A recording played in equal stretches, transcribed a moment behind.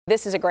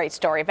This is a great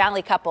story.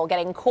 Valley couple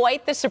getting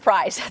quite the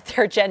surprise at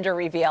their gender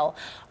reveal.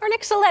 Our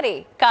Nick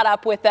Soletti caught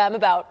up with them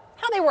about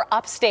how they were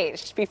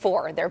upstaged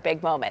before their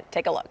big moment.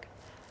 Take a look.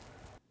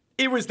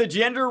 It was the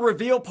gender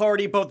reveal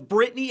party both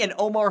Brittany and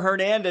Omar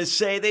Hernandez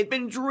say they've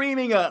been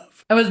dreaming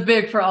of. It was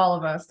big for all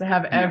of us to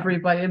have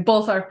everybody,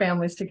 both our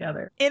families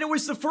together. And it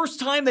was the first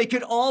time they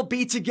could all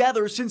be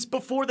together since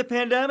before the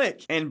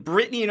pandemic. And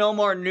Brittany and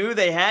Omar knew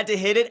they had to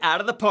hit it out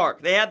of the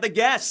park. They had the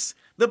guests,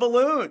 the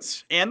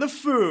balloons, and the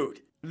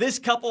food. This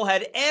couple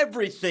had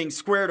everything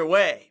squared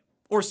away,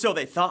 or so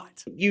they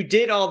thought. You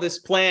did all this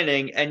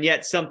planning, and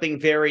yet something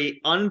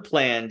very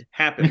unplanned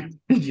happened.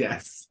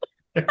 Yes.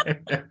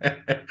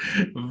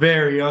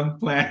 Very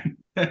unplanned.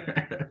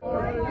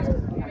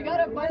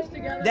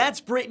 That's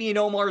Brittany and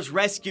Omar's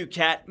rescue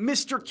cat,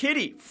 Mr.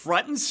 Kitty,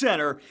 front and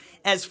center,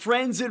 as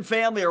friends and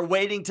family are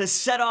waiting to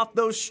set off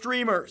those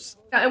streamers.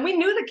 And we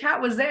knew the cat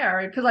was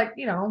there because, like,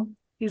 you know,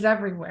 he's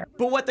everywhere.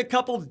 But what the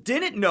couple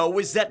didn't know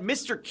was that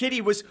Mr. Kitty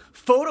was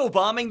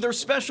photobombing their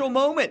special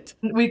moment.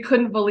 We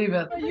couldn't believe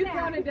it. You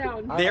counted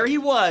down. There he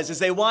was as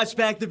they watched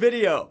back the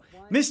video.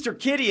 Mr.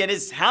 Kitty and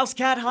his house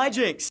cat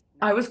hijinks.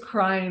 I was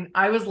crying.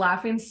 I was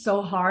laughing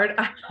so hard.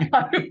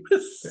 It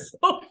was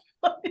so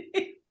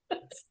funny.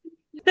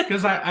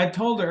 Because I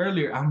told her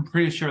earlier, I'm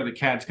pretty sure the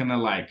cat's gonna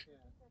like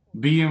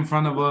be in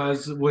front of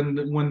us when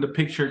the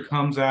picture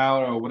comes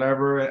out or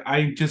whatever.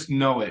 I just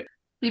know it.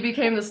 He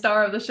became the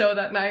star of the show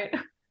that night.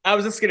 I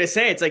was just going to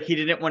say, it's like he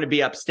didn't want to be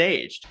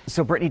upstaged.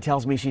 So Brittany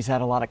tells me she's had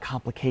a lot of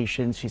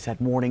complications. She's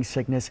had morning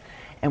sickness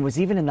and was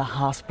even in the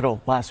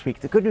hospital last week.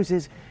 The good news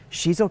is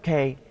she's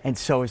okay, and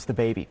so is the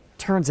baby.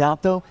 Turns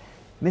out, though,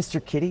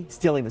 Mr. Kitty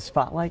stealing the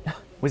spotlight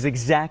was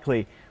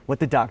exactly what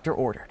the doctor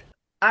ordered.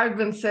 I've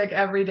been sick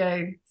every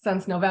day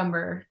since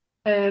November,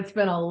 and it's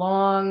been a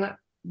long,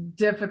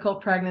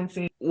 difficult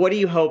pregnancy. What are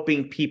you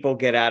hoping people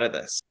get out of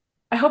this?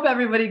 I hope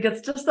everybody gets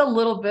just a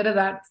little bit of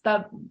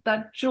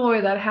that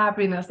joy, that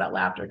happiness, that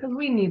laughter, because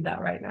we need that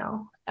right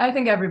now. I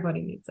think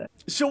everybody needs it.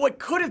 So what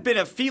could have been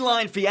a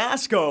feline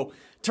fiasco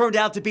turned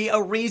out to be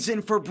a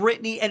reason for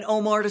Brittany and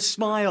Omar to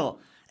smile.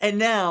 And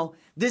now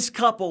this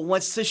couple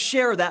wants to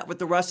share that with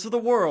the rest of the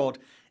world,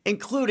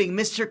 including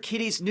Mr.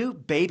 Kitty's new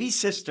baby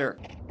sister.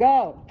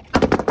 Go.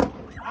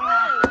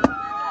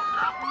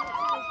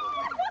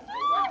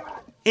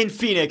 In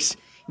Phoenix,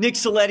 Nick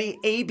Soletti,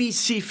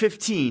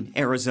 ABC15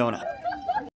 Arizona.